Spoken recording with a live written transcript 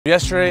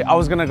Yesterday, I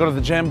was gonna go to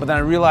the gym, but then I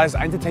realized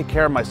I need to take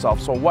care of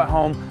myself. So I went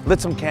home, lit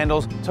some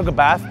candles, took a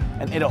bath,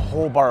 and ate a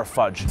whole bar of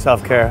fudge.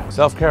 Self-care.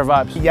 Self-care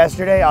vibes.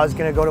 Yesterday, I was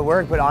gonna go to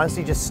work, but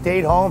honestly just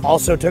stayed home.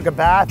 Also took a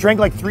bath, drank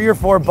like 3 or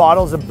 4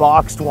 bottles of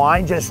boxed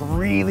wine, just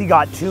really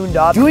got tuned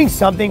up. Doing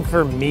something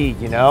for me,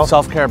 you know?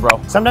 Self-care, bro.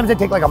 Sometimes I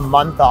take like a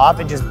month off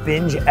and just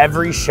binge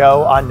every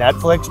show on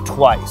Netflix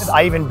twice.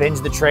 I even binge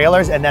the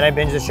trailers, and then I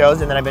binge the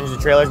shows, and then I binge the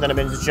trailers, and then I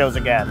binge the shows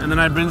again. And then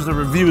I binge the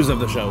reviews of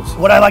the shows.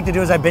 What I like to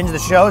do is I binge the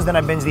shows, then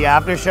I binge the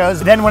after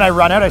shows. Then when I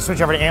run out, I switch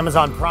over to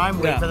Amazon Prime,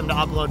 wait for them to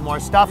upload more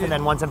stuff, and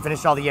then once I'm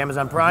finished all the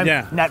Amazon Prime,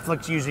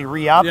 Netflix usually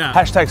re-up.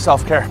 Hashtag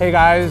self-care. Hey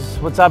guys,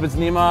 what's up? It's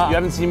Nima. You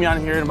haven't seen me on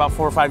here in about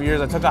 4 or 5 years.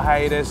 I took a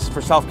hiatus for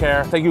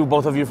self-care. Thank you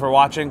both of you for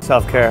watching.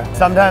 Self-care.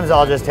 Sometimes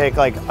I'll just take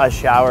like a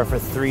shower for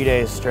 3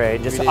 days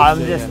straight. Until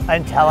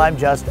I'm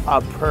just a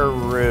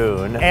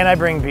prude. And I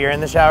bring beer in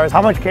the showers.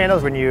 How much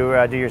candles when you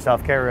do your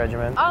self-care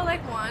regimen? Oh,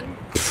 like one.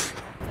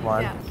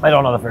 One. Yeah. I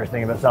don't know the first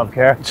thing about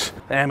self-care.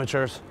 The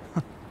amateurs.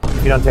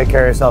 If you don't take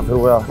care of yourself, who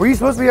will? Were you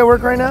supposed to be at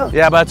work right now?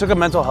 Yeah, but I took a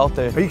mental health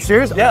day. Are you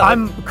serious? Yeah.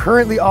 I'm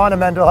currently on a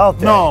mental health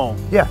day. No.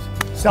 Yes.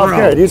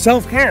 Self-care, dude.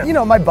 Self-care. You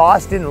know, my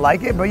boss didn't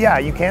like it, but yeah,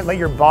 you can't let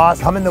your boss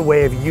come in the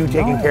way of you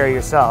taking care of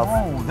yourself.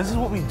 No, this is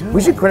what we do.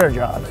 We should quit our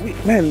jobs.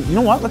 Man, you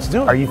know what? Let's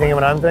do it. Are you thinking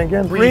what I'm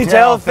thinking?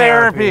 Retail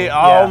therapy.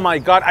 Oh Yeah. my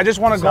God. I just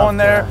want to go in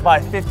there, buy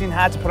 15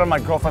 hats, and put it on my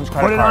girlfriend's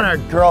credit Put it card. on our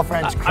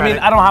girlfriend's credit. I mean,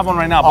 I don't have one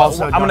right now, but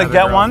Also I'm don't going to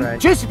have a get one.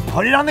 girlfriend. Just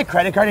put it on the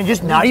credit card and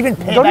just not even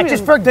pay Don't back. even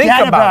Just forget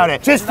think about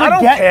it. Just I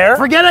forget. don't care.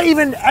 Forget I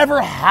even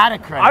ever had a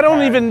credit I don't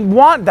card. even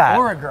want that.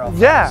 Or a girlfriend.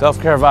 Yeah.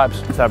 Self-care vibes.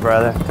 What's up,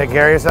 brother? Take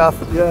care of yourself?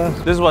 Yeah.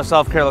 This is what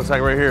self-care looks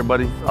like right here,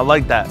 buddy. I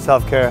like that.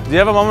 Self-care. Do you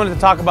have a moment to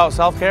talk about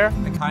self-care?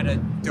 I kind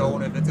of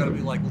don't if it's going to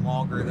be like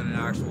longer than an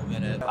actual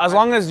minute. As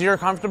long as you're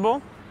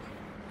comfortable.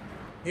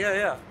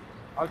 Yeah.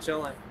 I'm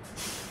chilling.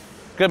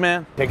 Good,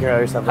 man. Take care of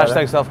yourself, brother.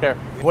 Hashtag self-care.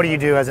 What do you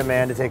do as a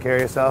man to take care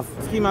of yourself?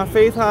 Keep my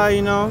faith high,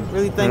 you know,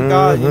 really thank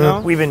God, you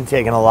know. We've been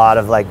taking a lot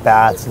of like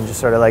baths and just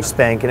sort of like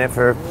spanking it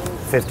for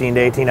 15 to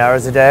 18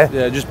 hours a day.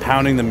 Yeah, just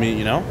pounding the meat,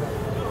 you know?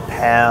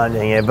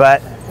 Pounding it,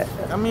 but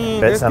I mean,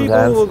 there's people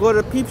sometimes. who will go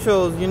to peep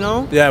shows, you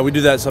know. Yeah, we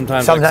do that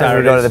sometimes. Sometimes like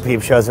we go to the Saturdays.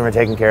 peep shows and we're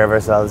taking care of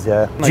ourselves,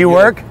 yeah. Do Like you you.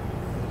 work?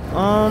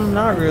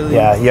 Not really.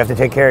 Yeah, you have to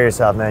take care of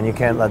yourself, man. You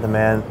can't let the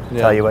man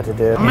tell you what to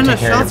do. I'm You in a take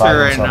care of your shelter body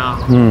right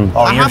yourself. now. Oh,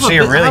 I have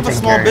you're really I have a taking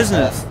small care of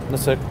yourself. business.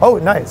 That's sick. Oh,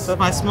 nice. So if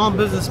my small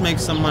business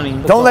makes some money,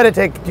 Don't let it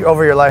take you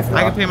over your life,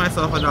 I though. can pay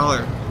myself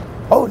 $1.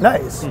 Oh,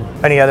 nice.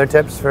 Any other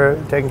tips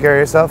for taking care of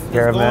yourself?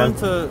 Care of man.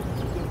 Going to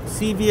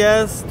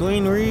CVS,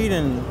 Dwayne Reed,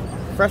 and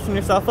freshen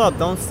yourself up.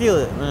 Don't steal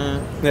it,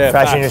 man. Yeah,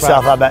 Freshen facts,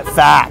 yourself facts. up at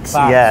facts.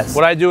 Yes.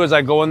 What I do is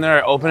I go in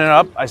there, I open it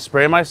up, I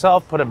spray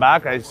myself, put it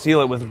back, I seal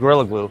it with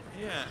Gorilla Glue.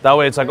 That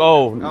way it's like,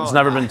 oh, it's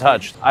never been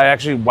touched. I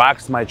actually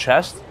waxed my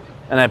chest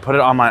and I put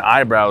it on my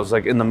eyebrows,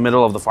 like in the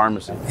middle of the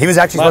pharmacy. He was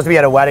actually supposed to be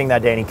at a wedding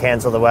that day and he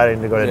canceled the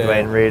wedding to go to Yeah.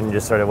 Dwayne Reed and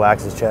just sort of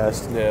wax his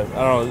chest. Yeah,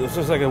 I don't know. It's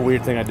just like a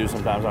weird thing I do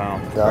sometimes. I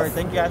don't know. All right,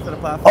 thank you guys for the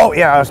platform. Oh,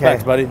 yeah, okay.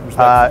 Respect, buddy.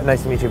 Respect.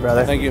 Nice to meet you,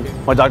 brother. Thank you.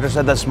 My doctor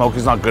said that smoke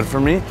is not good for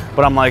me,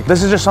 but I'm like,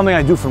 this is just something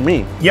I do for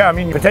me. Yeah, I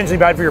mean, potentially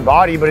bad for your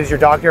body, but has your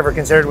doctor ever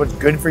considered what's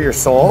good for your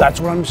soul? That's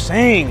what I'm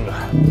saying.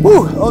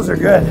 Whew, those are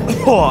good.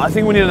 Oh, I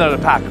think we need another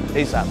pack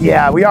ASAP.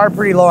 Yeah, we are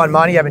pretty low on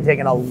money. I've been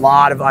taking a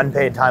lot of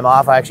unpaid time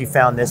off. I actually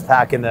found this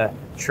pack in the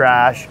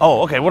trash.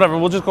 Oh, okay, whatever.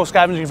 We'll just go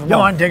scavenging for You more.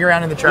 want to dig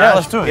around in the trash? Yeah,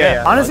 let's do it.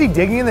 Yeah. Honestly,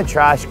 digging in the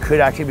trash could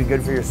actually be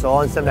good for your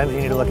soul, and sometimes you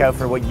need to look out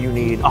for what you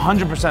need.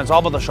 100%. It's all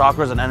about the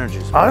chakras and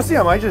energies. Honestly,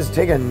 I might just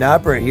take a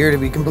nap right here, to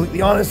be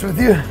completely honest with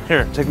you.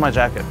 Here, take my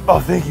jacket. Oh,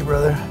 thank you,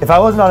 brother. If I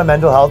wasn't on a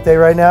mental health day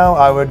right now,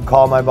 I would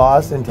call my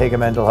boss and take a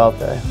mental health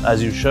day.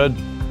 As you should,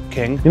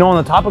 King. You know, on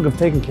the topic of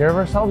taking care of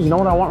ourselves, you know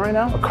what I want right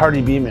now? A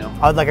Cardi B meal.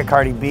 I would like a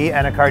Cardi B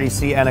and a Cardi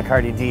C and a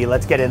Cardi D.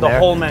 Let's get in The there.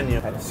 whole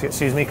menu.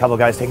 Excuse me, a couple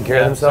guys taking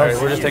care of themselves.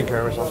 Sorry, we're just taking care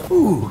of ourselves.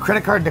 Ooh,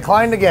 credit card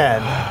declined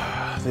again.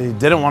 They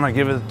didn't want to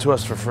give it to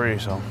us for free,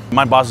 so.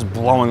 My boss is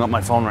blowing up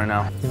my phone right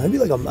now. It might be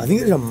like I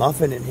think there's a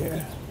muffin in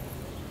here.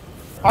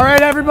 All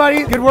right,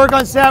 everybody, good work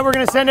on set. We're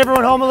gonna send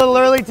everyone home a little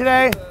early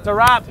today. It's a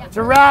wrap. It's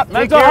a wrap. Take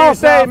Mental care of health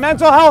day. yourself.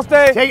 Mental health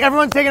day.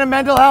 Everyone's taking a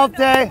mental health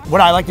day.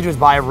 What I like to do is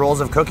buy rolls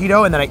of cookie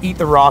dough and then I eat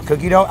the raw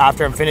cookie dough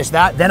after I'm finished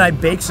that. Then I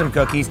bake some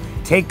cookies,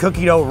 take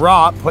cookie dough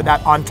raw, put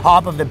that on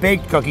top of the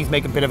baked cookies,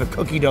 make a bit of a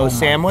cookie dough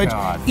sandwich,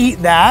 God. eat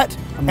that,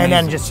 and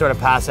then just sort of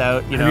pass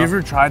out, you know. Have you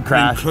ever tried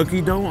putting crash.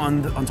 cookie dough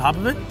on top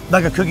of it?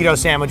 Like a cookie dough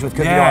sandwich with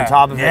cookie dough Yeah. on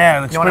top of it. Yeah,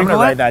 You know what, I'm gonna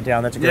sprinkle it? write that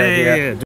down. That's a good idea. Yeah.